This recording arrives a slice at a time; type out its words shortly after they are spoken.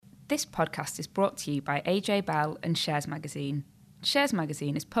This podcast is brought to you by AJ Bell and Shares Magazine. Shares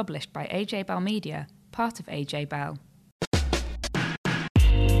Magazine is published by AJ Bell Media, part of AJ Bell.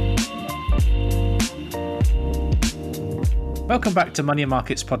 Welcome back to Money and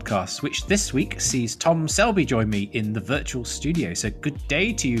Markets podcast, which this week sees Tom Selby join me in the virtual studio. So good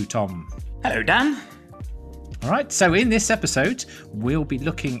day to you, Tom. Hello, Dan. All right, so in this episode, we'll be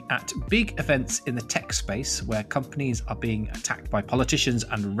looking at big events in the tech space where companies are being attacked by politicians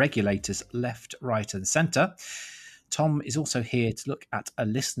and regulators left, right and centre. Tom is also here to look at a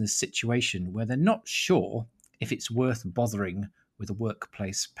listener's situation where they're not sure if it's worth bothering with a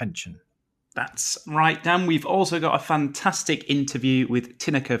workplace pension. That's right, Dan. We've also got a fantastic interview with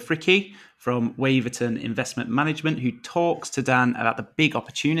Tineke Fricke from Waverton Investment Management, who talks to Dan about the big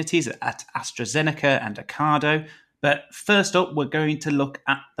opportunities at AstraZeneca and Ocado. But first up, we're going to look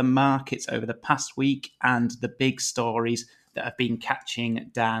at the markets over the past week and the big stories that have been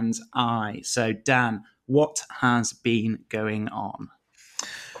catching Dan's eye. So, Dan, what has been going on?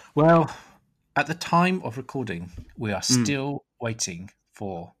 Well, at the time of recording, we are still waiting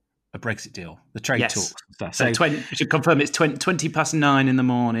for a Brexit deal, the trade talks and stuff. So we should confirm it's 20 past 9 in the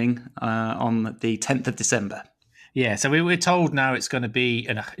morning on the 10th of December. Yeah, so we're told now it's going to be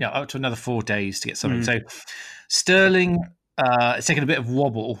up to another 4 days to get something. So sterling it's taken a bit of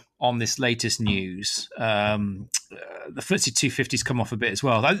wobble on this latest news. The FTSE 250's come off a bit as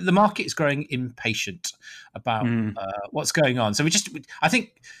well. The market is growing impatient about what's going on. So I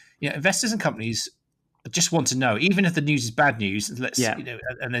think investors and companies just want to know, even if the news is bad news,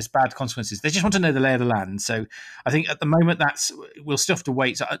 and there's bad consequences, they just want to know the lay of the land. So I think at the moment we'll still have to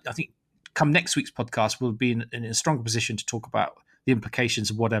wait. So I think come next week's podcast, we'll be in a stronger position to talk about the implications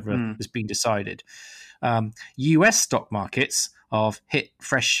of whatever has been decided. US stock markets have hit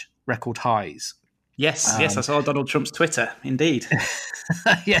fresh record highs. Yes, I saw Donald Trump's Twitter, indeed.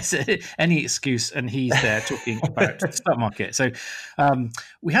 Yes, any excuse, and he's there talking about the stock market. So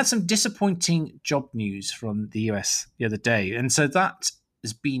we had some disappointing job news from the US the other day, and so that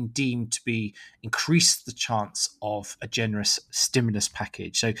has been deemed to be increased the chance of a generous stimulus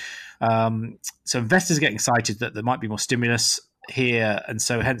package. So investors are getting excited that there might be more stimulus here, and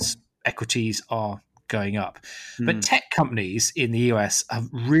so hence equities are going up. But tech companies in the US have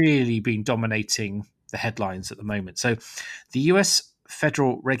really been dominating the headlines at the moment. So the US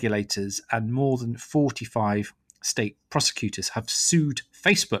federal regulators and more than 45 state prosecutors have sued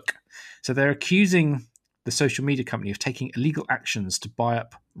Facebook. So they're accusing the social media company of taking illegal actions to buy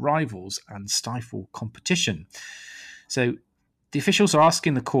up rivals and stifle competition. So the officials are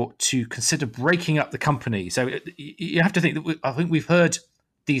asking the court to consider breaking up the company. So you have to think that I think we've heard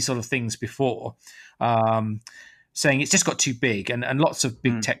these sort of things before, saying it's just got too big, and lots of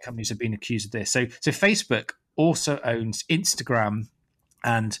big tech companies have been accused of this. So Facebook also owns Instagram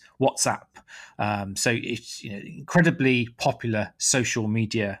and WhatsApp. So it's incredibly popular social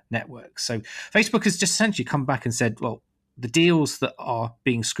media networks. So Facebook has just essentially come back and said, well, the deals that are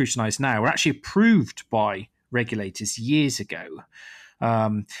being scrutinized now were actually approved by regulators years ago.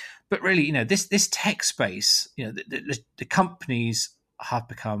 But really, this tech space, the companies have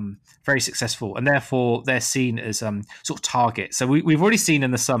become very successful, and therefore they're seen as sort of targets. So we've already seen in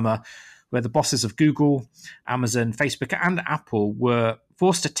the summer where the bosses of Google, Amazon, Facebook, and Apple were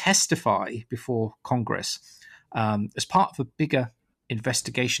forced to testify before Congress as part of a bigger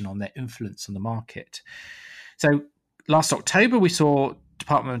investigation on their influence on the market. So last October, we saw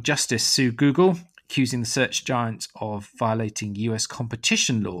Department of Justice sue Google, accusing the search giant of violating US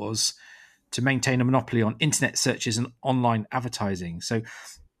competition laws to maintain a monopoly on internet searches and online advertising. So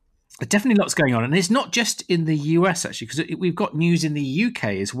definitely lots going on. And it's not just in the US, actually, because we've got news in the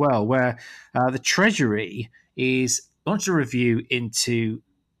UK as well, where the Treasury is launched a review into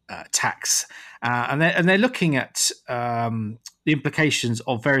tax. And they're looking at the implications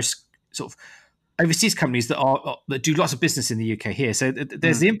of various sort of overseas companies that do lots of business in the UK here. So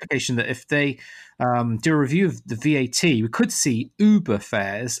there's the implication that if they do a review of the VAT, we could see Uber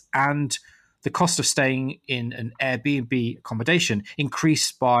fares and the cost of staying in an Airbnb accommodation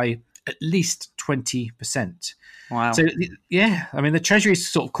increased by at least 20%. Wow. So, the Treasury is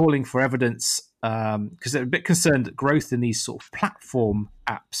sort of calling for evidence because they're a bit concerned that growth in these sort of platform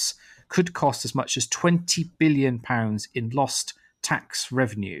apps could cost as much as £20 billion in lost tax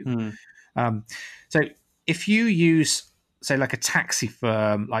revenue. So if you use, say, like a taxi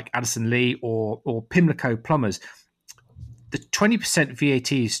firm like Addison Lee or Pimlico Plumbers, the 20%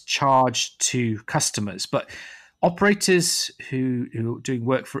 VAT is charged to customers, but operators who are doing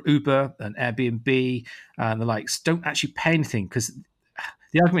work for Uber and Airbnb and the likes don't actually pay anything because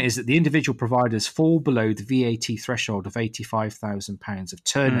the argument is that the individual providers fall below the VAT threshold of £85,000 of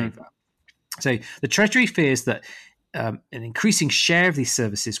turnover. So the Treasury fears that an increasing share of these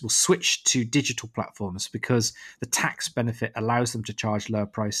services will switch to digital platforms because the tax benefit allows them to charge lower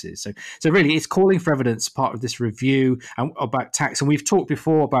prices. So really, it's calling for evidence, part of this review about tax. And we've talked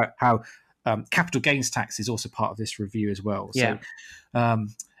before about how capital gains tax is also part of this review as well. So, Tom,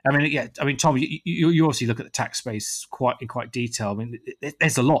 you obviously look at the tax space in quite detail. I mean,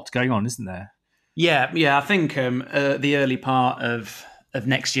 there's a lot going on, isn't there? Yeah. I think the early part of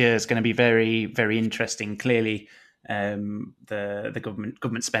next year is going to be very, very interesting. Clearly, the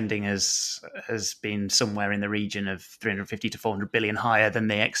government spending has been somewhere in the region of 350 to 400 billion higher than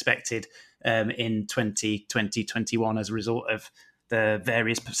they expected in 2021 as a result of the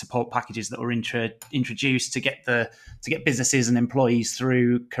various support packages that were introduced to get businesses and employees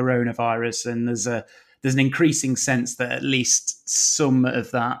through coronavirus. And there's an increasing sense that at least some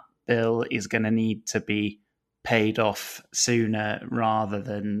of that bill is going to need to be paid off sooner rather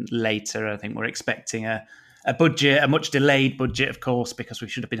than later. I think we're expecting a budget, a much delayed budget, of course, because we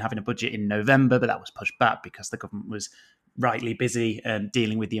should have been having a budget in November, but that was pushed back because the government was rightly busy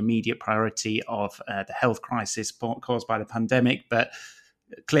dealing with the immediate priority of the health crisis caused by the pandemic. But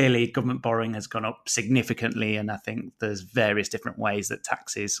clearly, government borrowing has gone up significantly, and I think there's various different ways that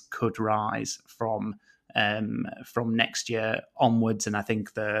taxes could rise from next year onwards. And I think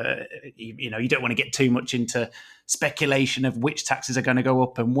you don't want to get too much into speculation of which taxes are going to go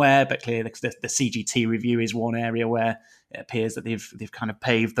up and where, but clearly the CGT review is one area where it appears that they've kind of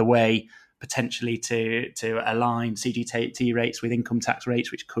paved the way potentially to align CGT rates with income tax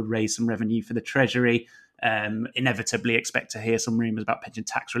rates, which could raise some revenue for the Treasury. Inevitably expect to hear some rumours about pension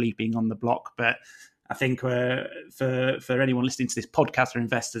tax relief being on the block, but I think for anyone listening to this podcast or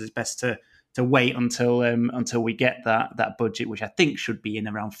investors, it's best to wait until we get that budget, which I think should be in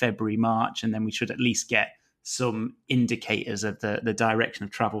around February, March, and then we should at least get some indicators of the direction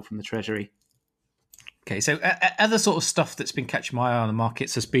of travel from the Treasury. Okay, so other sort of stuff that's been catching my eye on the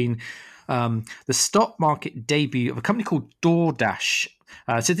markets has been the stock market debut of a company called DoorDash.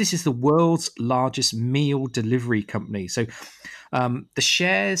 So this is the world's largest meal delivery company. So the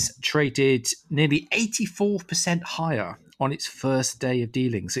shares traded nearly 84% higher on its first day of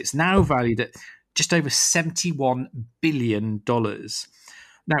dealing. So it's now valued at just over $71 billion.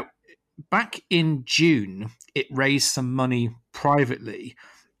 Now, back in June, it raised some money privately,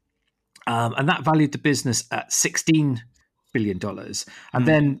 and that valued the business at $16 billion. And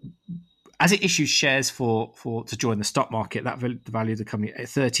then as it issues shares to join the stock market, that valued the company at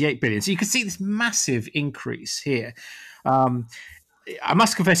 $38 billion. So you can see this massive increase here. I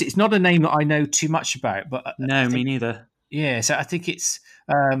must confess, it's not a name that I know too much about. But no, me neither. Yeah, so I think it's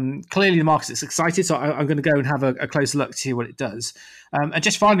clearly the market's excited, so I'm going to go and have a closer look to see what it does. And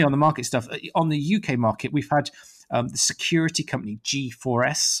just finally on the market stuff, on the UK market, we've had the security company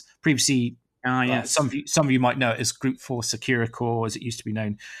G4S, previously some of you might know it as Group 4 Securicor, as it used to be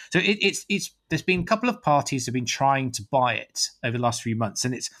known. So it's there's been a couple of parties have been trying to buy it over the last few months,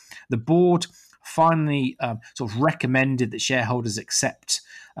 and it's the board finally sort of recommended that shareholders accept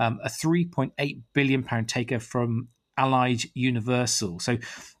a £3.8 billion takeover from Allied Universal. So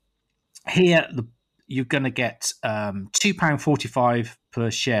here you're going to get £2.45 per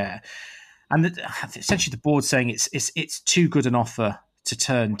share, and essentially the board's saying it's too good an offer to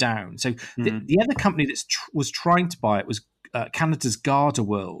turn down. So the other company that was trying to buy it was Canada's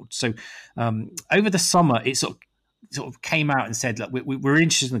GardaWorld. So over the summer, it sort of came out and said, look, we're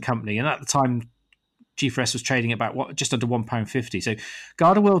interested in the company, and at the time G4S was trading at about just under £1.50. So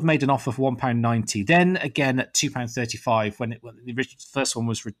GardaWorld made an offer for £1.90, then again at £2.35 when the first one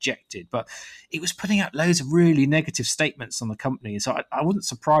was rejected. But it was putting out loads of really negative statements on the company. So I wasn't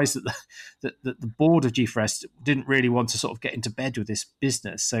surprised that the board of G4S didn't really want to sort of get into bed with this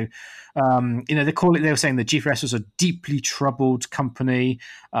business. So they were saying that G4S was a deeply troubled company,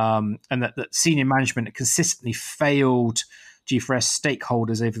 and that senior management had consistently failed G4S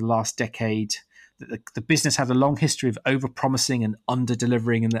stakeholders over the last decade. The business had a long history of over-promising and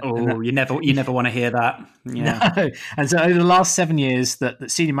under-delivering. You never want to hear that. Yeah. No. And so over the last 7 years,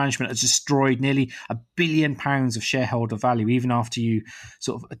 that senior management has destroyed nearly £1 billion of shareholder value, even after you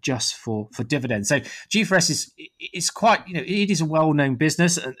sort of adjust for dividends. So G4S is quite, it is a well-known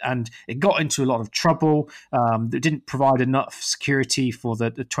business, and it got into a lot of trouble. It didn't provide enough security for the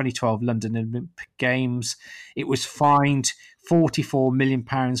 2012 London Olympic Games. It was fined £44 million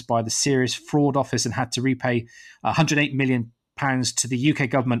by the Serious Fraud Office and had to repay £108 million to the UK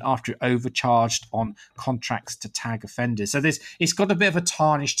government after it overcharged on contracts to tag offenders. So it's got a bit of a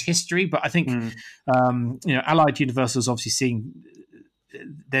tarnished history, but I think Allied Universal is obviously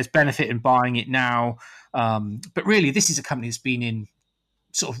there's benefit in buying it now. But really, this is a company that's been in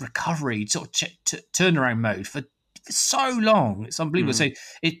sort of recovery, sort of turnaround mode for so long. It's unbelievable. So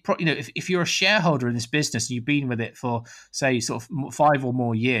if you're a shareholder in this business and you've been with it for, say, sort of 5 or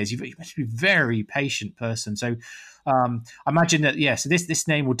more years, you must be a very patient person. So I imagine that, so this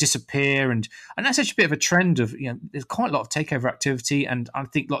name will disappear, and that's actually a bit of a trend of, there's quite a lot of takeover activity, and I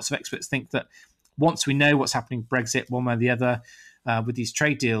think lots of experts think that once we know what's happening Brexit one way or the other with these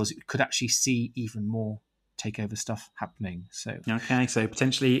trade deals, it could actually see even more takeover stuff happening. So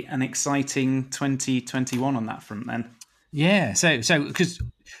potentially an exciting 2021 on that front then. Yeah, so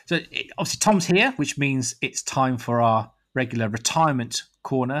obviously Tom's here, which means it's time for our regular retirement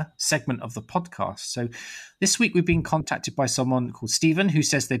corner segment of the podcast. So this week we've been contacted by someone called Stephen, who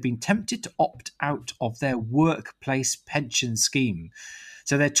says they've been tempted to opt out of their workplace pension scheme.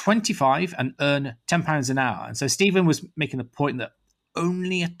 So they're 25 and earn £10 an hour. And so Stephen was making the point that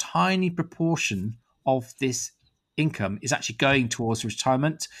only a tiny proportion of this income is actually going towards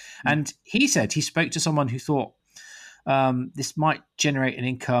retirement. And he said he spoke to someone who thought this might generate an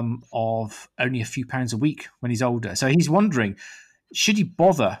income of only a few pounds a week when he's older. So he's wondering, should he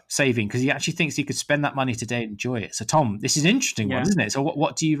bother saving? Because he actually thinks he could spend that money today and enjoy it. So Tom, this is an interesting one, isn't it? So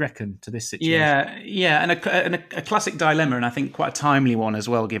what do you reckon to this situation? And a classic dilemma, and I think quite a timely one as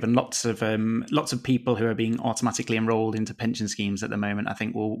well, given lots of people who are being automatically enrolled into pension schemes at the moment, I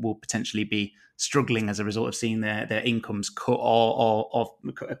think will potentially be struggling as a result of seeing their incomes cut or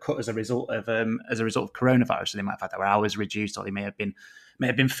cut as a result of coronavirus. So they might have had their hours reduced, or they may have been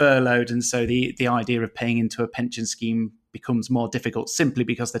furloughed, and so the idea of paying into a pension scheme becomes more difficult simply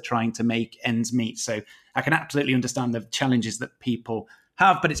because they're trying to make ends meet. So I can absolutely understand the challenges that people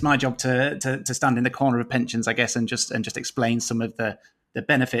have, but it's my job to stand in the corner of pensions, I guess, and just explain some of the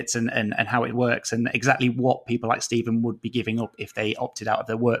benefits and how it works, and exactly what people like Stephen would be giving up if they opted out of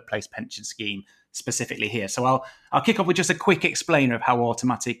their workplace pension scheme specifically here. So I'll kick off with just a quick explainer of how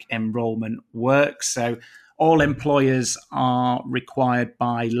automatic enrolment works. So all employers are required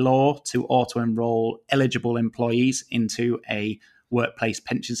by law to auto-enroll eligible employees into a workplace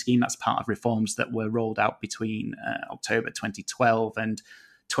pension scheme. That's part of reforms that were rolled out between October 2012 and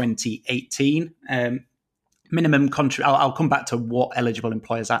 2018. Minimum I'll come back to what eligible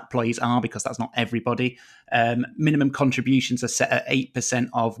employees are, because that's not everybody. Minimum contributions are set at 8%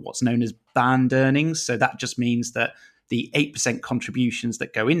 of what's known as band earnings. So that just means that the 8% contributions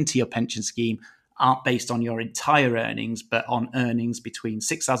that go into your pension scheme aren't based on your entire earnings, but on earnings between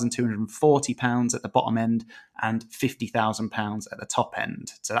 £6,240 at the bottom end and £50,000 at the top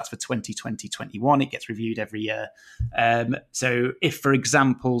end. So that's for 2020-21. It gets reviewed every year. So if, for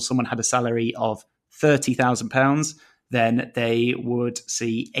example, someone had a salary of £30,000, then they would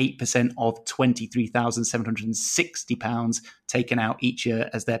see 8% of £23,760 taken out each year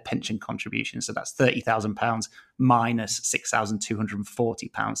as their pension contribution. So that's £30,000 minus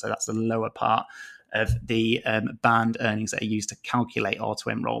 £6,240. So that's the lower part of the band earnings that are used to calculate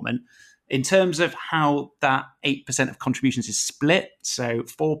auto-enrollment. In terms of how that 8% of contributions is split, so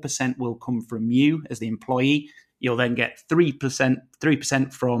 4% will come from you as the employee. You'll then get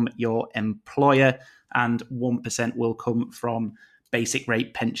 3% from your employer, and 1% will come from basic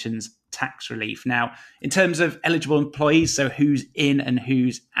rate pensions tax relief. Now, in terms of eligible employees, so who's in and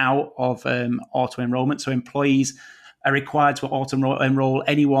who's out of auto-enrollment, so employees are required to auto-enroll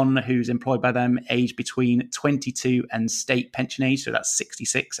anyone who's employed by them aged between 22 and state pension age, so that's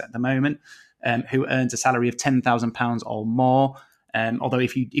 66 at the moment, who earns a salary of £10,000 or more. Although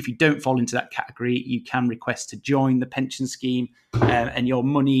if you don't fall into that category, you can request to join the pension scheme, and your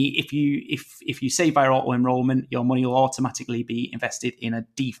money, if you save via auto enrolment, your money will automatically be invested in a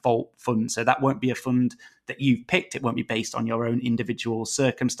default fund. So that won't be a fund that you've picked. It won't be based on your own individual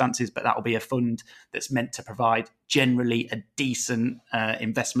circumstances, but that will be a fund that's meant to provide generally a decent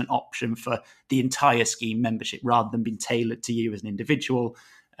investment option for the entire scheme membership, rather than being tailored to you as an individual.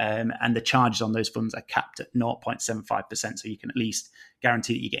 And the charges on those funds are capped at 0.75%. So you can at least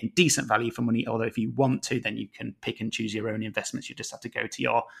guarantee that you're getting decent value for money. Although if you want to, then you can pick and choose your own investments. You just have to go to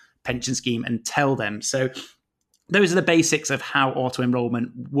your pension scheme and tell them. So those are the basics of how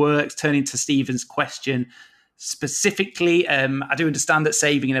auto-enrollment works. Turning to Stephen's question specifically, I do understand that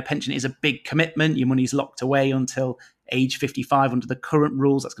saving in a pension is a big commitment. Your money's locked away until age 55 under the current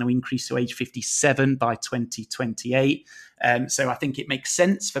rules. That's going to increase to age 57 by 2028. So I think it makes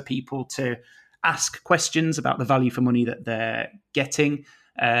sense for people to ask questions about the value for money that they're getting.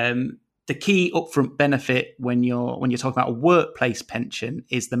 The key upfront benefit when you're talking about a workplace pension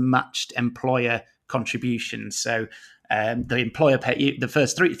is the matched employer contributions. So the employer pay the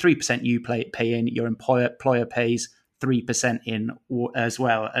first 3% you pay in, your employer pays 3% in as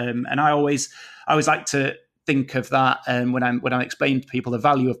well. And I always like to think of that when I explain to people the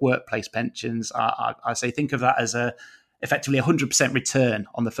value of workplace pensions. I say think of that as effectively 100% return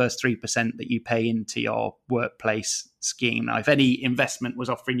on the first 3% that you pay into your workplace scheme. Now, if any investment was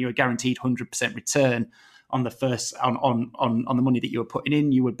offering you a guaranteed 100% return on the first on the money that you were putting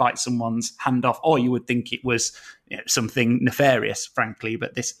in, you would bite someone's hand off, or you would think it was something nefarious, frankly.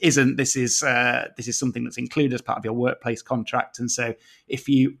 But this isn't. This is something that's included as part of your workplace contract. And so, if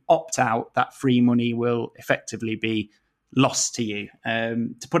you opt out, that free money will effectively be lost to you.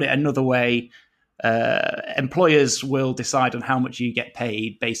 To put it another way, employers will decide on how much you get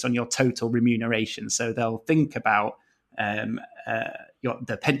paid based on your total remuneration. So they'll think about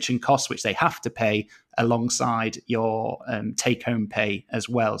the pension costs, which they have to pay, alongside your take-home pay as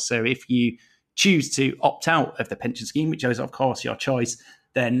well. So if you choose to opt out of the pension scheme, which is of course your choice,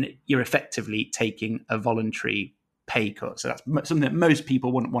 then you're effectively taking a voluntary pay cut. So that's something that most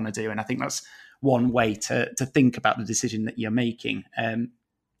people wouldn't want to do, and I think that's one way to think about the decision that you're making.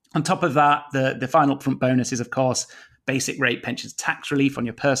 On top of that, the final upfront bonus is, of course, basic rate pensions tax relief on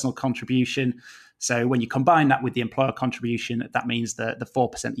your personal contribution. So when you combine that with the employer contribution, that means that the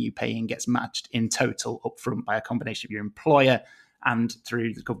 4% that you pay in gets matched in total upfront by a combination of your employer and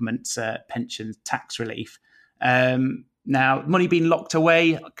through the government's pension tax relief. Now, money being locked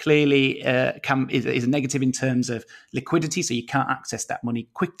away clearly is a negative in terms of liquidity, so you can't access that money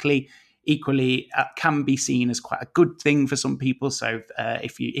quickly. Equally, can be seen as quite a good thing for some people. So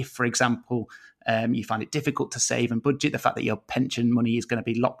if for example, you find it difficult to save and budget, the fact that your pension money is going to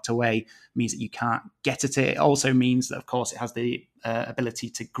be locked away means that you can't get at it. It also means that, of course, it has the ability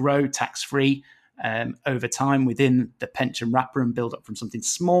to grow tax-free over time within the pension wrapper and build up from something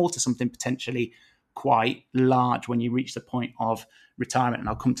small to something potentially quite large when you reach the point of retirement. And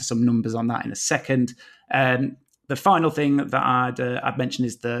I'll come to some numbers on that in a second. The final thing that I'd mention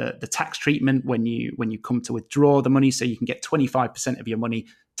is the tax treatment when you come to withdraw the money. So you can get 25% of your money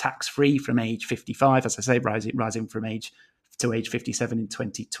tax-free from age 55, as I say, rising from age 57 in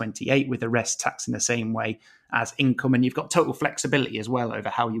 2028, with the rest taxed in the same way as income. And you've got total flexibility as well over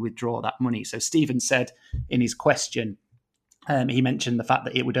how you withdraw that money. So Stephen said in his question, he mentioned the fact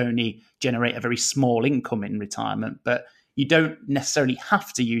that it would only generate a very small income in retirement, but you don't necessarily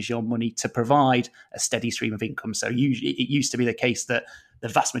have to use your money to provide a steady stream of income. So usually it used to be the case that the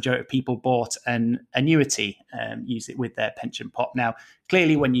vast majority of people bought an annuity, use it with their pension pot. Now,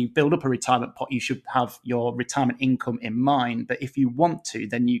 clearly, when you build up a retirement pot, you should have your retirement income in mind. But if you want to,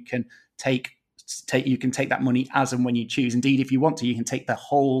 then you can take that money as and when you choose. Indeed, if you want to, you can take the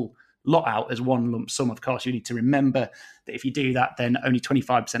whole lot out as one lump sum. Of course, you need to remember that if you do that, then only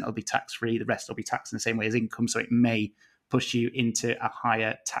 25% will be tax-free. The rest will be taxed in the same way as income. So it may push you into a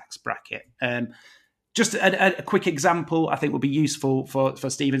higher tax bracket. Just a quick example, I think, would be useful for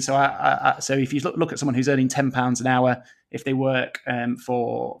Stephen. So, so if you look at someone who's earning £10 an hour, if they work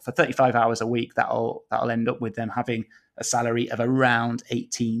for 35 hours a week, that'll end up with them having a salary of around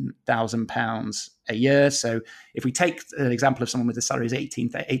 £18,000 a year. So, if we take an example of someone with a salary of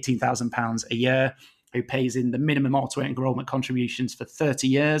 £18,000 a year, who pays in the minimum auto enrolment contributions for 30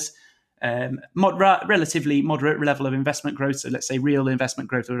 years. Relatively moderate level of investment growth. So let's say real investment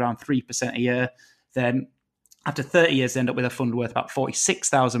growth of around 3% a year. Then after 30 years, they end up with a fund worth about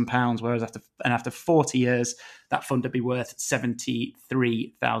 £46,000, whereas after 40 years, that fund would be worth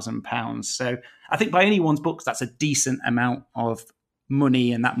 £73,000. So I think by anyone's books, that's a decent amount of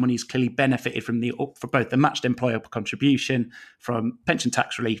money, and that money's clearly benefited from for both the matched employer contribution, from pension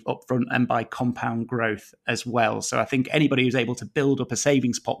tax relief upfront, and by compound growth as well. So I think anybody who's able to build up a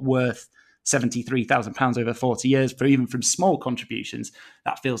savings pot worth £73,000 over 40 years, for even from small contributions,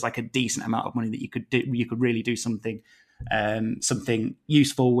 that feels like a decent amount of money that you could do. You could really do something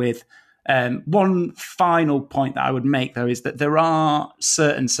useful with. One final point that I would make, though, is that there are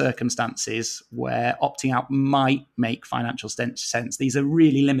certain circumstances where opting out might make financial sense. These are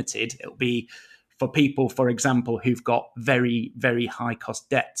really limited. It'll be for people, for example, who've got very, very high cost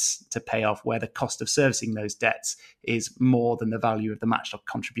debts to pay off, where the cost of servicing those debts is more than the value of the matched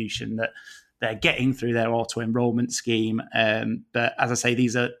contribution that they're getting through their auto enrolment scheme. But as I say,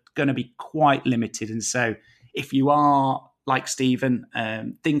 these are going to be quite limited. And so if you are, like Stephen,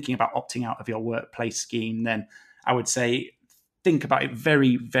 thinking about opting out of your workplace scheme, then I would say think about it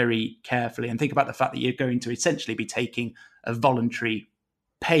very, very carefully, and think about the fact that you're going to essentially be taking a voluntary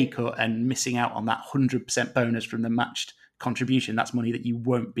pay cut and missing out on that 100% bonus from the matched contribution. That's money that you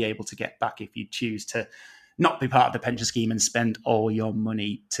won't be able to get back if you choose to not be part of the pension scheme and spend all your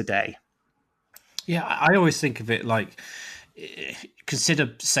money today. Yeah, I always think of it like,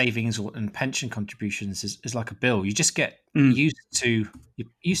 consider savings and pension contributions as like a bill. You just get used to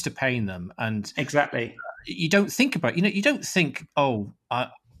paying them, and exactly. You don't think about, you don't think,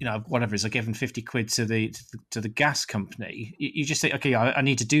 whatever it is, I've given 50 quid to the gas company. You just think, okay, I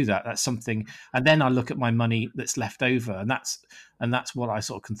need to do that. That's something. And then I look at my money that's left over, and that's what I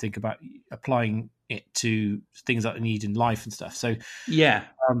sort of can think about applying it to things that I need in life and stuff. So yeah,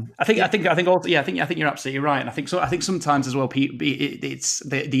 I think also, I think you're absolutely right. And I think sometimes as well, it's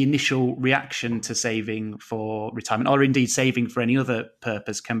the initial reaction to saving for retirement, or indeed saving for any other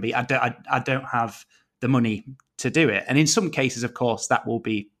purpose, can be, I don't have the money to do it. And in some cases, of course, that will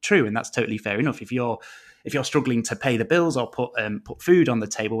be true, and that's totally fair enough. If you're struggling to pay the bills or put food on the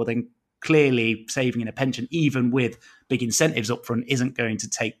table, well, then clearly saving in a pension, even with big incentives up front, isn't going to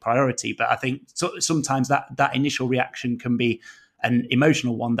take priority. But I think sometimes that initial reaction can be an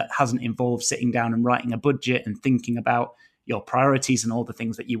emotional one that hasn't involved sitting down and writing a budget and thinking about your priorities and all the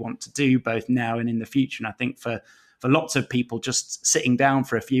things that you want to do both now and in the future. And I think for lots of people, just sitting down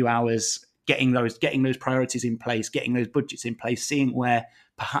for a few hours, getting those priorities in place, getting those budgets in place, seeing where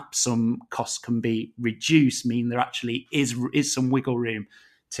perhaps some costs can be reduced, mean there actually is some wiggle room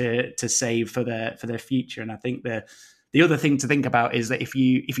to save for their future. And I think the other thing to think about is that if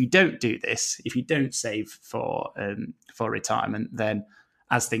you don't do this, if you don't save for retirement, then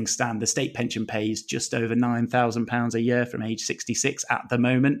as things stand, the state pension pays just over £9,000 a year from age 66 at the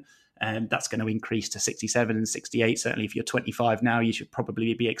moment. And that's going to increase to 67 and 68. Certainly, if you're 25 now, you should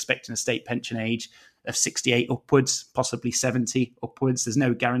probably be expecting a state pension age of 68 upwards, possibly 70 upwards. There's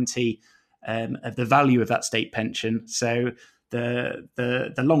no guarantee of the value of that state pension. So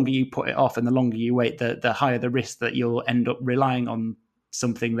the longer you put it off and the longer you wait, the higher the risk that you'll end up relying on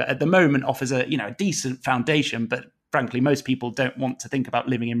something that at the moment offers a decent foundation. But frankly, most people don't want to think about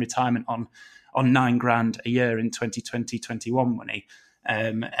living in retirement on £9,000 a year in 2020-21 money.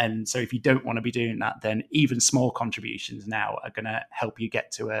 And so if you don't want to be doing that, then even small contributions now are going to help you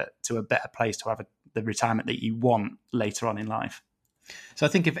get to a better place to have the retirement that you want later on in life. So I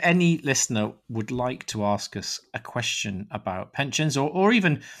think if any listener would like to ask us a question about pensions or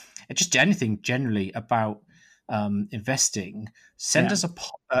even just anything generally about investing, send us an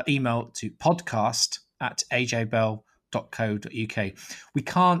email to podcast@ajbell.co.uk. We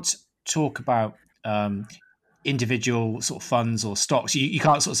can't talk about individual sort of funds or stocks. You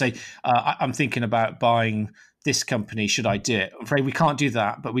can't sort of say, I'm thinking about buying this company, should I do it? I'm afraid we can't do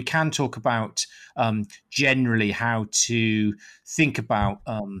that, but we can talk about generally how to think about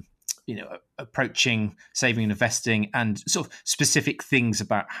approaching saving and investing, and sort of specific things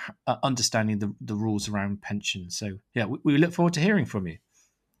about understanding the rules around pensions. So yeah, we look forward to hearing from you.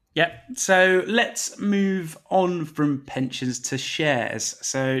 Yeah, so let's move on from pensions to shares.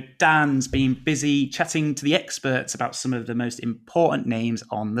 So Dan's been busy chatting to the experts about some of the most important names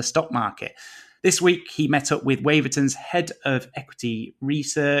on the stock market. This week, he met up with Waverton's head of equity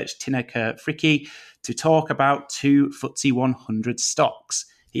research, Tineke Fricke, to talk about two FTSE 100 stocks.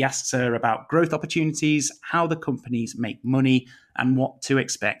 He asks her about growth opportunities, how the companies make money, and what to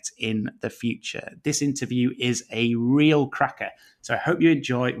expect in the future. This interview is a real cracker, so I hope you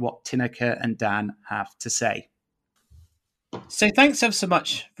enjoy what Tineke and Dan have to say. So thanks ever so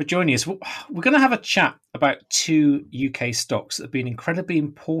much for joining us. We're going to have a chat about two UK stocks that have been incredibly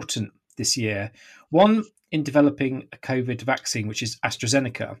important this year. One in developing a COVID vaccine, which is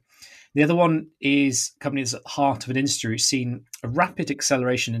AstraZeneca. The other one is a company that's at the heart of an industry who's seen a rapid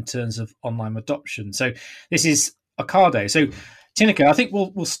acceleration in terms of online adoption. So this is Ocado. So Tineke, I think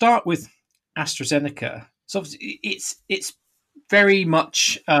we'll start with AstraZeneca. So obviously it's very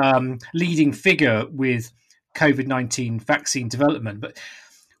much leading figure with COVID-19 vaccine development. But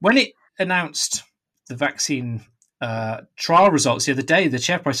when it announced the vaccine trial results the other day, the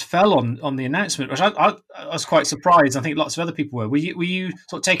share price fell on the announcement, which I was quite surprised. I think lots of other people were. Were you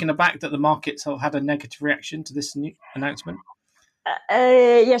sort of taken aback that the market sort of had a negative reaction to this new announcement?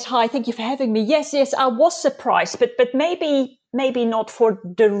 Yes, hi, thank you for having me. Yes, I was surprised, but maybe not for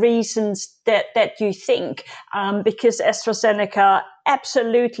the reasons that you think, because AstraZeneca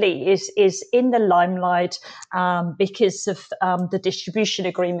absolutely is in the limelight because of the distribution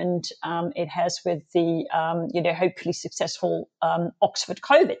agreement it has with the hopefully successful Oxford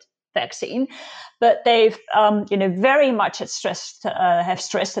COVID vaccine, but they've very much have stressed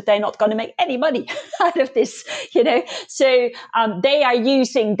that they're not going to make any money out of this, so they are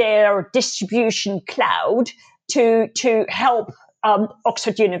using their distribution cloud to help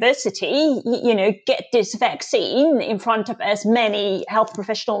Oxford University, get this vaccine in front of as many health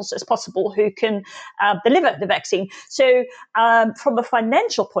professionals as possible who can deliver the vaccine. So from a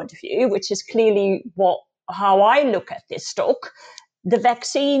financial point of view, which is clearly what how I look at this stock, the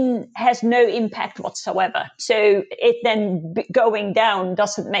vaccine has no impact whatsoever. So it then going down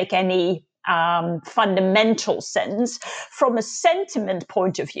doesn't make any fundamental sense. From a sentiment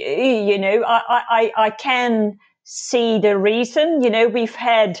point of view, I can see the reason. We've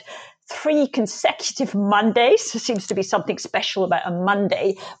had 3 consecutive Mondays. There seems to be something special about a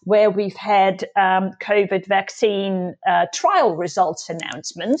Monday where we've had COVID vaccine trial results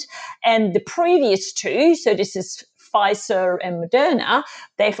announcement. And the previous 2, so this is Pfizer and Moderna,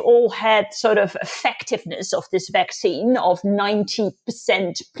 they've all had sort of effectiveness of this vaccine of 90%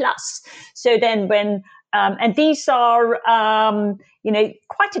 plus. So then when and these are,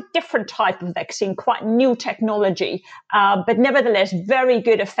 quite a different type of vaccine, quite new technology, but nevertheless very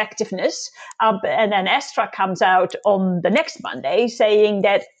good effectiveness. And then Astra comes out on the next Monday saying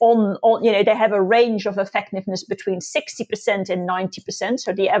that they have a range of effectiveness between 60% and 90%.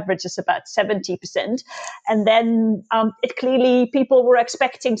 So the average is about 70%. And then it clearly people were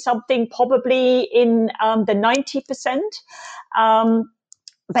expecting something probably in the 90%.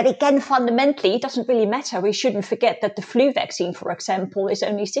 But again, fundamentally, it doesn't really matter. We shouldn't forget that the flu vaccine, for example, is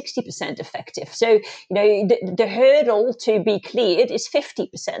only 60% effective. So, the hurdle to be cleared is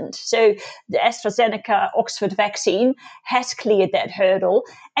 50%. So the AstraZeneca Oxford vaccine has cleared that hurdle.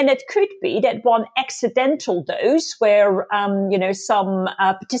 And it could be that one accidental dose where, some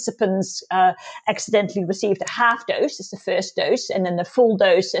participants accidentally received a half dose as the first dose and then the full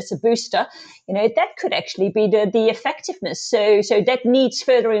dose as a booster, that could actually be the effectiveness. So that needs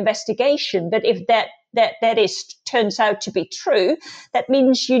further investigation. But if that turns out to be true, that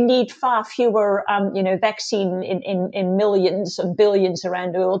means you need far fewer, vaccine in millions and billions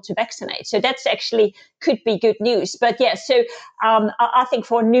around the world to vaccinate. So that's actually could be good news. But yeah, so I think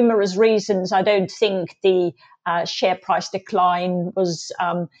for numerous reasons, I don't think the share price decline was,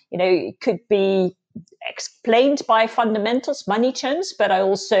 could be explained by fundamentals, money terms, but I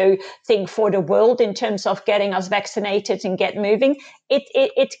also think for the world in terms of getting us vaccinated and get moving,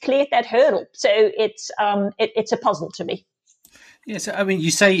 it cleared that hurdle. So it's a puzzle to me. Yes, I mean,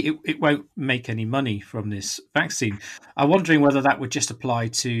 you say it won't make any money from this vaccine. I'm wondering whether that would just apply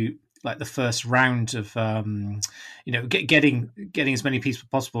to like the first round of, getting as many people as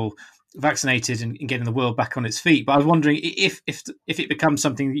possible vaccinated and getting the world back on its feet. But I was wondering if it becomes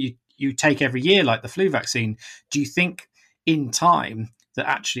something that you take every year, like the flu vaccine, do you think in time that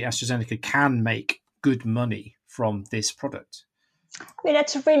actually AstraZeneca can make good money from this product? I mean,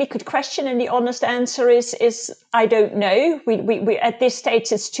 that's a really good question. And the honest answer is I don't know. We at this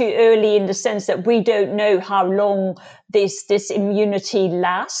stage, it's too early in the sense that we don't know how long this immunity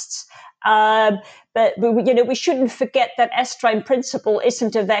lasts. But we shouldn't forget that Astra in principle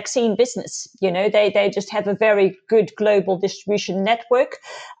isn't a vaccine business. They just have a very good global distribution network.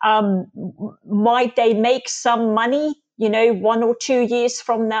 Might they make some money, 1 or 2 years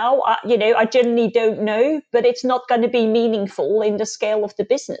from now? I generally don't know, but it's not going to be meaningful in the scale of the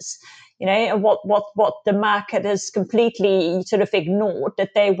business. What the market has completely sort of ignored, that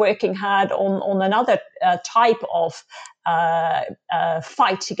they're working hard on another type of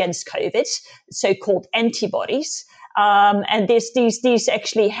fight against COVID, so-called antibodies. And these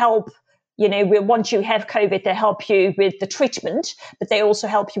actually help, once you have COVID, they help you with the treatment, but they also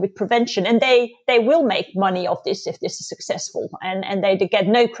help you with prevention. And they will make money off this if this is successful, and they get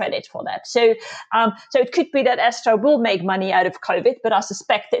no credit for that. So it could be that Astra will make money out of COVID, but I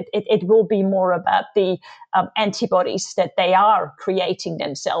suspect it will be more about the antibodies that they are creating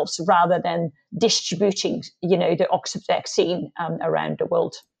themselves rather than distributing, the Oxford vaccine around the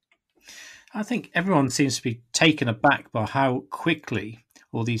world. I think everyone seems to be taken aback by how quickly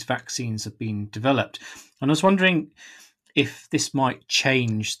all these vaccines have been developed. And I was wondering if this might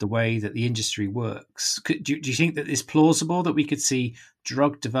change the way that the industry works. Do you think that it's plausible that we could see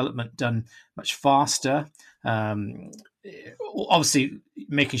drug development done much faster? Obviously,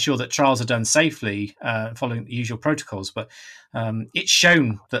 making sure that trials are done safely, following the usual protocols, but it's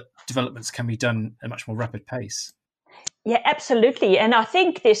shown that developments can be done at a much more rapid pace. Yeah, absolutely. And I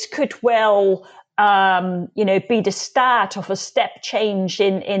think this could well be the start of a step change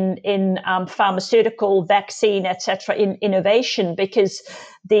in pharmaceutical, vaccine, etc., in innovation, because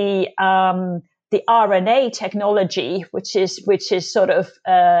the RNA technology, which is sort of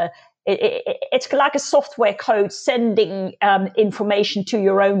it's like a software code sending information to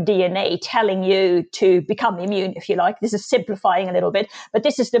your own DNA, telling you to become immune, if you like. This is simplifying a little bit, but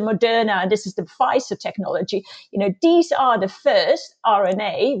this is the Moderna and this is the Pfizer technology. These are the first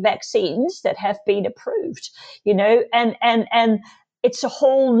RNA vaccines that have been approved. And it's a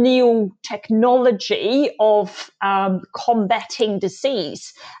whole new technology of combating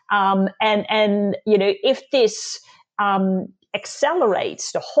disease, and if this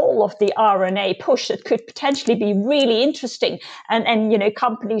accelerates the whole of the RNA push, it could potentially be really interesting. And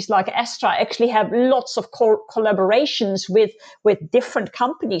companies like Astra actually have lots of collaborations with different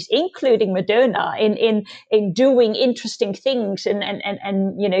companies, including Moderna, in doing interesting things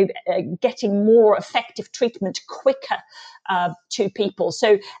and getting more effective treatment quicker to people.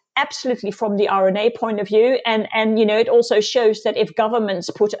 So absolutely from the RNA point of view. And it also shows that if governments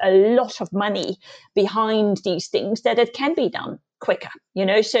put a lot of money behind these things, that it can be done quicker,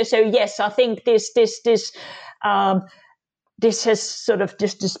 So yes, I think this has sort of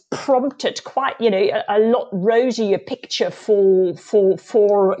just prompted quite, a lot rosier picture for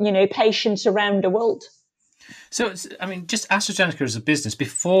patients around the world. So, just AstraZeneca as a business,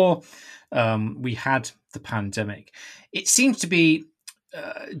 before we had the pandemic, it seems to be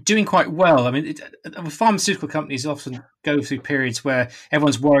doing quite well. Pharmaceutical companies often go through periods where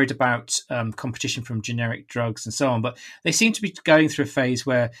everyone's worried about competition from generic drugs and so on, but they seem to be going through a phase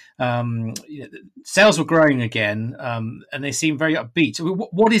where sales were growing again, and they seem very upbeat. So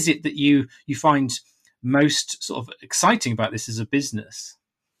what is it that you find most sort of exciting about this as a business?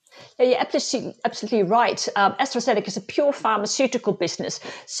 Yeah, you're absolutely right. AstraZeneca is a pure pharmaceutical business.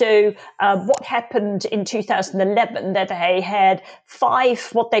 So what happened in 2011, that they had 5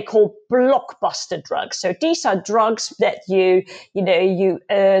 what they call blockbuster drugs. So these are drugs that you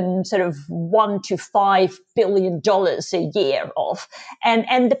earn sort of $1 to $5 billion a year of,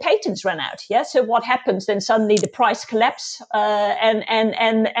 and the patents ran out. Yeah. So what happens then? Suddenly the price collapse and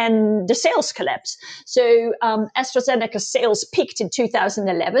the sales collapse. So AstraZeneca sales peaked in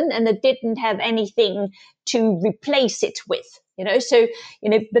 2011. And it didn't have anything to replace it with.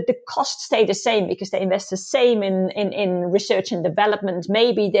 But the costs stay the same because they invest the same in research and development.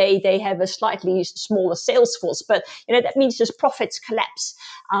 Maybe they have a slightly smaller sales force, but that means just profits collapse.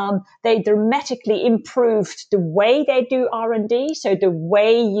 They dramatically improved the way they do R&D, so the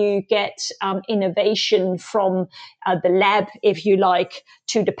way you get innovation from the lab, if you like,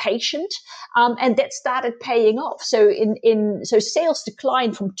 to the patient, and that started paying off. So so sales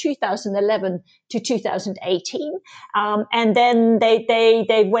declined from 2011 to 2018, and then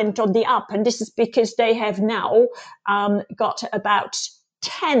they went on the up, and this is because they have now got about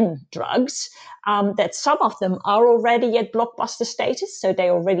 10 drugs that some of them are already at blockbuster status, so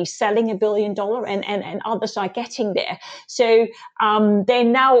they're already selling $1 billion, and others are getting there. So they're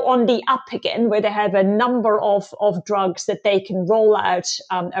now on the up again, where they have a number of drugs that they can roll out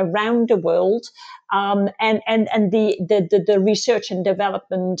around the world. And the research and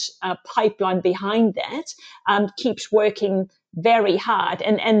development pipeline behind that keeps working very hard.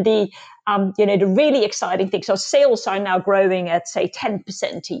 And the really exciting thing, so sales are now growing at, say, 10%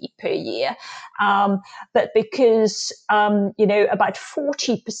 per year. But because, about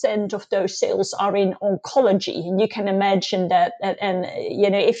 40% of those sales are in oncology, and you can imagine that, and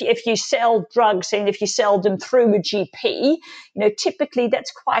if you sell drugs and if you sell them through a GP, typically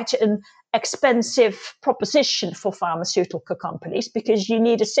that's quite an expensive proposition for pharmaceutical companies, because you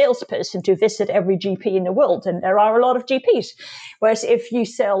need a salesperson to visit every GP in the world, and there are a lot of GPs. Whereas if you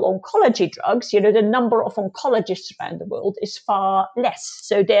sell oncology drugs, the number of oncologists around the world is far less.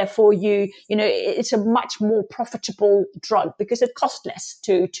 So therefore, it's a much more profitable drug because it costs less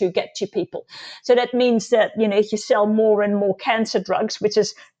to get to people. So that means that if you sell more and more cancer drugs, which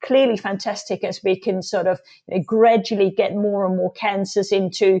is clearly fantastic, as we can sort of gradually get more and more cancers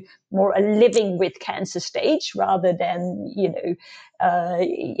into more a living with cancer stage, rather than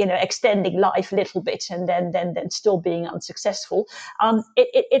extending life a little bit and then still being unsuccessful.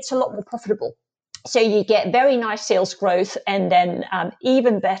 It's a lot more profitable. So you get very nice sales growth, and then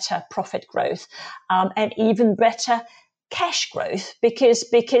even better profit growth, and even better cash growth,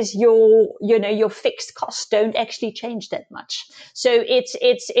 because your fixed costs don't actually change that much. So it's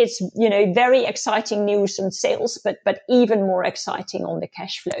very exciting news on sales, but even more exciting on the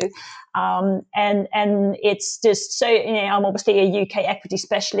cash flow. And it's just so, I'm obviously a UK equity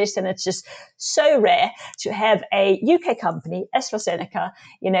specialist, and it's just so rare to have a UK company, AstraZeneca,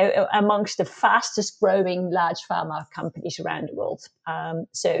 amongst the fastest growing large pharma companies around the world.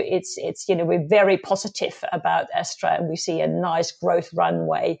 So it's we're very positive about Astra, and we see a nice growth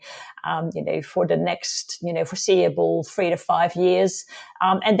runway, for the next, foreseeable 3 to 5 years.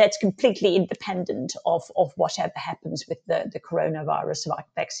 And that's completely independent of whatever happens with the coronavirus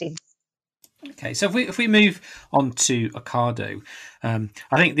vaccine. Okay, so if we move on to Ocado, I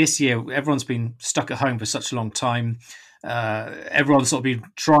think this year everyone's been stuck at home for such a long time. Everyone's sort of been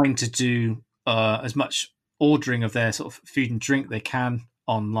trying to do as much ordering of their sort of food and drink they can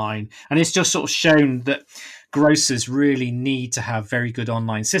online. And it's just sort of shown that grocers really need to have very good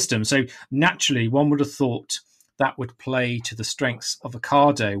online systems. So naturally, one would have thought that would play to the strengths of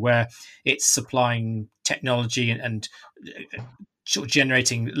Ocado, where it's supplying technology and sort of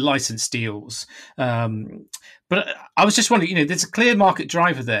generating license deals. But I was just wondering, there's a clear market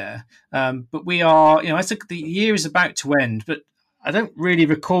driver there. But we are, I think the year is about to end, but I don't really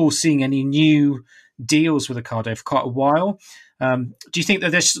recall seeing any new deals with Ocado for quite a while. Do you think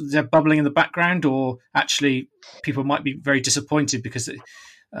that they're bubbling in the background, or actually people might be very disappointed because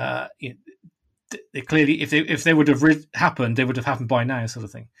they clearly, if they would have happened, they would have happened by now, sort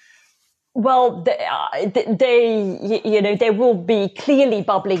of thing? Well, they will be clearly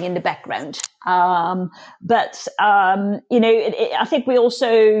bubbling in the background. But I think we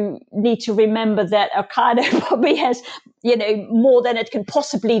also need to remember that Ocado probably has, more than it can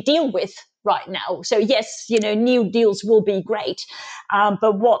possibly deal with right now. So yes, new deals will be great.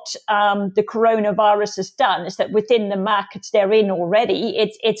 But what the coronavirus has done is that within the markets they're in already,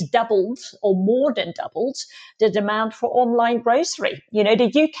 it's doubled or more than doubled the demand for online grocery.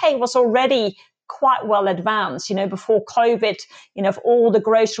 The UK was already quite well advanced, before COVID, of all the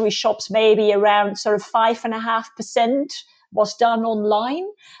grocery shops, maybe around sort of 5.5% was done online.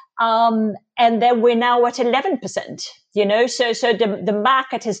 And then we're now at 11%, so the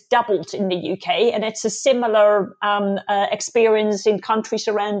market has doubled in the UK, and it's a similar experience in countries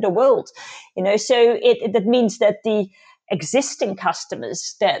around the world, so that means that the existing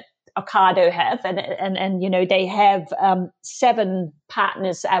customers that Ocado have, and they have 7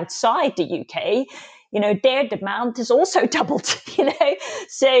 partners outside the UK, their demand has also doubled,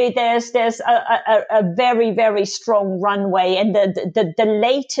 so there's a very, very strong runway. And the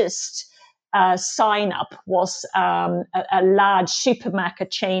latest sign up was a large supermarket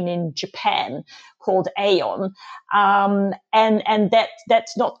chain in Japan called Aeon, and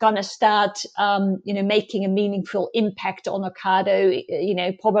that's not going to start making a meaningful impact on Ocado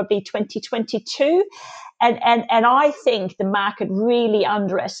probably 2022. And I think the market really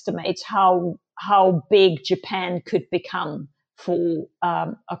underestimates how big Japan could become for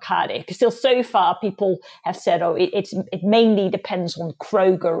Ocado, because still so far people have said, it mainly depends on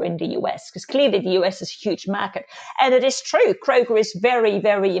Kroger in the US, because clearly the US is a huge market, and it is true. Kroger is very,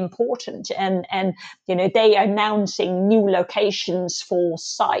 very important, and they are announcing new locations for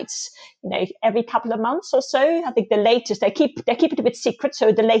sites, every couple of months or so. I think the latest they keep it a bit secret,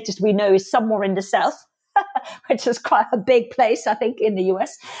 so the latest we know is somewhere in the south. Which is quite a big place, I think, in the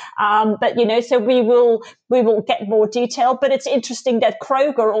US. But so we will get more detail. But it's interesting that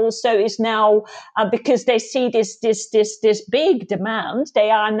Kroger also is now, because they see this big demand,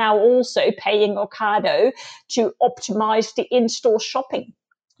 they are now also paying Ocado to optimize the in-store shopping.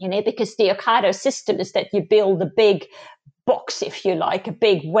 Because the Ocado system is that you build a big box, if you like, a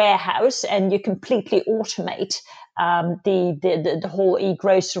big warehouse, and you completely automate the whole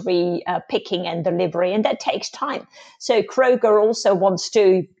e-grocery picking and delivery, and that takes time. So Kroger also wants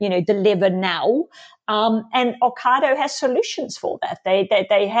to deliver now, and Ocado has solutions for that.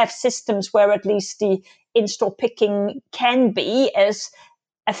 They have systems where at least the in-store picking can be as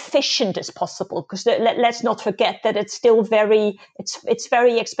efficient as possible, because let's not forget that it's still very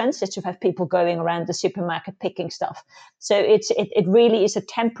expensive to have people going around the supermarket picking stuff. So it really is a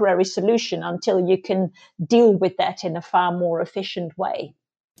temporary solution until you can deal with that in a far more efficient way.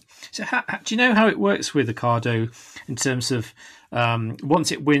 So do you know how it works with Ocado in terms of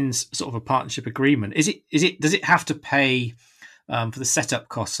once it wins sort of a partnership agreement? Does it have to pay for the setup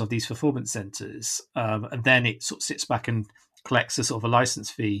costs of these fulfillment centres, and then it sort of sits back and collects a sort of a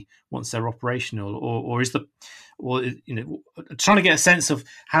license fee once they're operational, or trying to get a sense of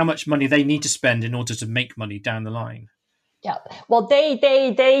how much money they need to spend in order to make money down the line? Yeah, well, they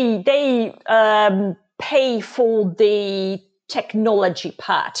pay for the technology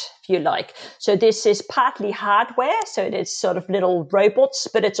part, if you like. So this is partly hardware, so it is sort of little robots,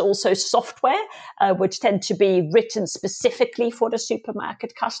 but it's also software, which tend to be written specifically for the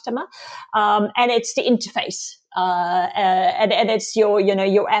supermarket customer, and it's the interface. And it's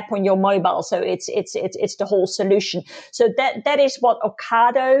your app on your mobile, so it's the whole solution. So that is what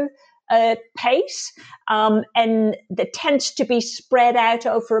Ocado pays, and that tends to be spread out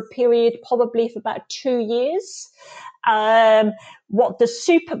over a period probably of about 2 years. What the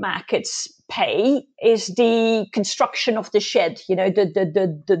supermarkets pay is the construction of the shed,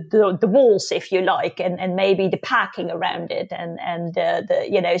 the walls, if you like, and maybe the parking around it, and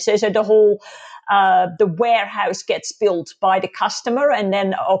so the whole the warehouse gets built by the customer, and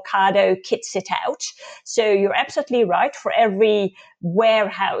then Ocado kits it out. So you're absolutely right. For every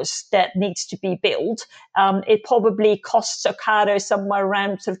warehouse that needs to be built, it probably costs Ocado somewhere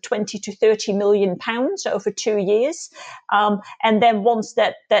around sort of 20 to 30 million pounds over 2 years. And then once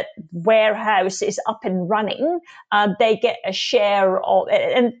that warehouse is up and running, they get a share of,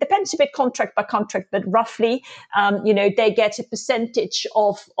 and it depends a bit contract by contract, but roughly, they get a percentage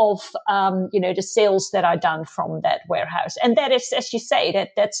of the sales that are done from that warehouse. And that is, as you say,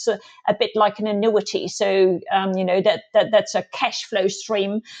 that's a bit like an annuity. So, that's a cash flow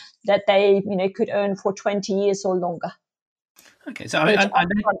stream that they, could earn for 20 years or longer. Okay. So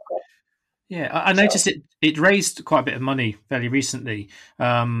I noticed it raised quite a bit of money fairly recently,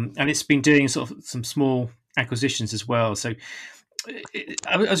 and it's been doing sort of some small acquisitions as well. So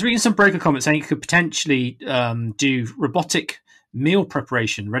I was reading some broker comments saying it could potentially do robotic meal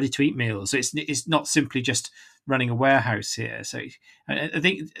preparation, ready-to-eat meals. So it's not simply just running a warehouse here. So I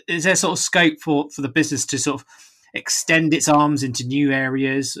think, is there sort of scope for the business to sort of extend its arms into new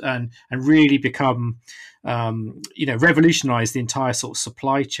areas and really become, revolutionize the entire sort of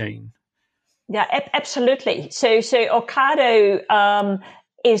supply chain? Yeah, absolutely. So Ocado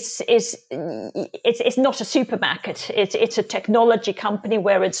it's not a supermarket. It's a technology company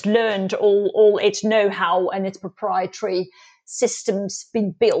where it's learned all its know-how and its proprietary systems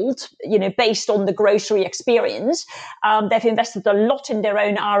been built, based on the grocery experience. They've invested a lot in their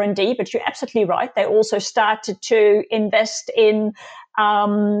own R&D, but you're absolutely right. They also started to invest in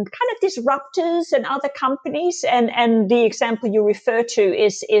kind of disruptors and other companies. And the example you refer to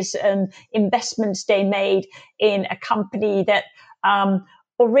is an investment they made in a company that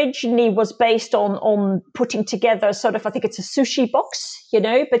originally was based on putting together sort of, I think it's a sushi box,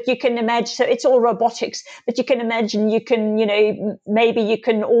 but you can imagine, so it's all robotics, but you can imagine maybe you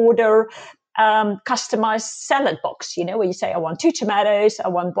can order customized salad box, where you say, I want 2 tomatoes, I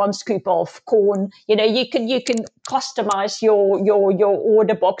want 1 scoop of corn. You can customize your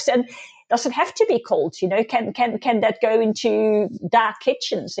order box, and doesn't have to be cold. Can that go into dark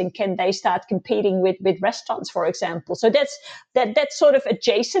kitchens, and can they start competing with restaurants, for example? So that's sort of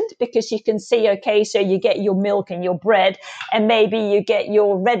adjacent, because you can see, okay, so you get your milk and your bread, and maybe you get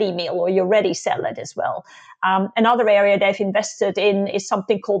your ready meal or your ready salad as well. Another area they've invested in is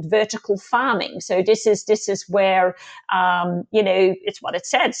something called vertical farming. So this is where, it's what it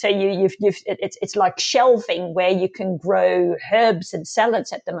said. So it's like shelving, where you can grow herbs and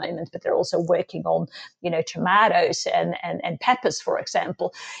salads at the moment, but they're also working on, tomatoes and peppers, for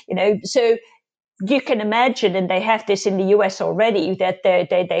example, so you can imagine, and they have this in the US already, that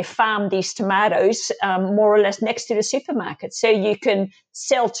they farm these tomatoes more or less next to the supermarket. So you can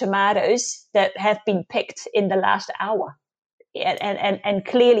sell tomatoes that have been picked in the last hour. And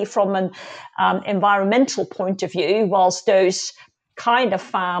clearly from an environmental point of view, whilst those kind of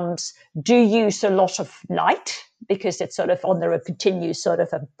farms do use a lot of light, because it's sort of under a continuous sort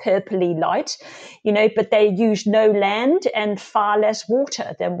of a purpley light, but they use no land and far less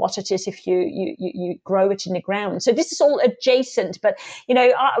water than what it is if you grow it in the ground. So this is all adjacent, but,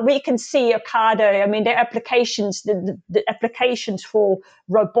 we can see Ocado, I mean, their applications, the applications for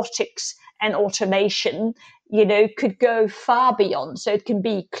robotics and automation, could go far beyond. So it can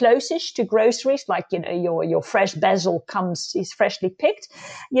be closest to groceries, like, your fresh basil is freshly picked,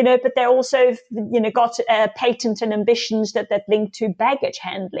 but they're also, got patent and ambitions that link to baggage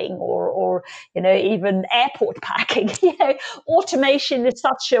handling or even airport parking. Automation is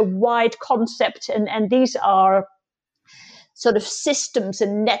such a wide concept, and these are sort of systems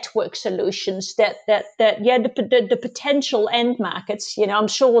and network solutions the potential end markets, I'm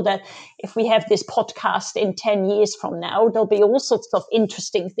sure that if we have this podcast in 10 years from now, there'll be all sorts of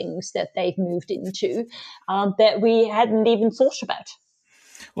interesting things that they've moved into that we hadn't even thought about.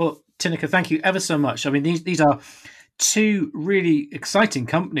 Well, Tineke, thank you ever so much. I mean, these are two really exciting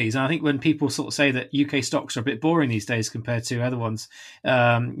companies, and I think when people sort of say that UK stocks are a bit boring these days compared to other ones,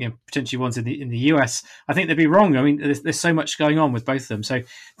 potentially ones in the US, I think they'd be wrong. I mean, there's so much going on with both of them. So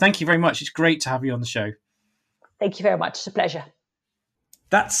thank you very much. It's great to have you on the show. Thank you very much. It's a pleasure.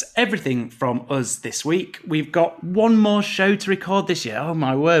 That's everything from us this week. We've got one more show to record this year. Oh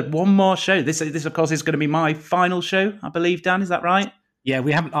my word, one more show. This of course is going to be my final show, I believe, Dan. Is that right? Yeah,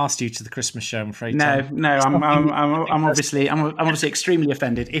 we haven't asked you to the Christmas show, I'm afraid. No, I'm obviously extremely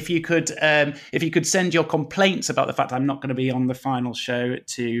offended. If you could send your complaints about the fact I'm not going to be on the final show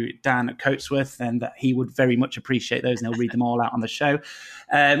to Dan at Coatsworth, then that he would very much appreciate those, and he'll read them all out on the show.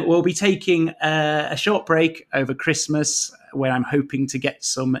 We'll be taking a short break over Christmas. where I'm hoping to get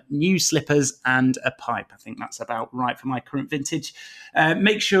some new slippers and a pipe. I think that's about right for my current vintage.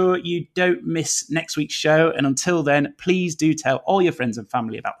 Make sure you don't miss next week's show. And until then, please do tell all your friends and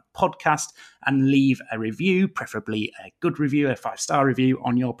family about the podcast and leave a review, preferably a good review, a 5-star review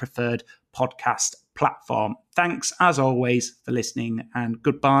on your preferred podcast platform. Thanks, as always, for listening, and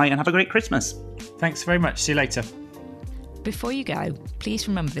goodbye, and have a great Christmas. Thanks very much. See you later. Before you go, please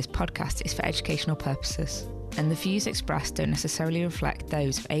remember this podcast is for educational purposes, and the views expressed don't necessarily reflect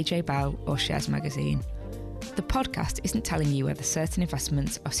those of AJ Bell or Shares Magazine. The podcast isn't telling you whether certain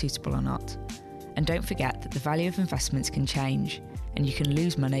investments are suitable or not. And don't forget that the value of investments can change, and you can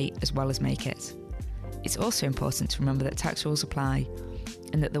lose money as well as make it. It's also important to remember that tax rules apply,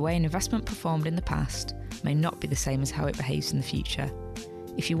 and that the way an investment performed in the past may not be the same as how it behaves in the future.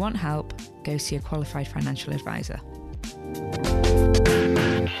 If you want help, go see a qualified financial advisor.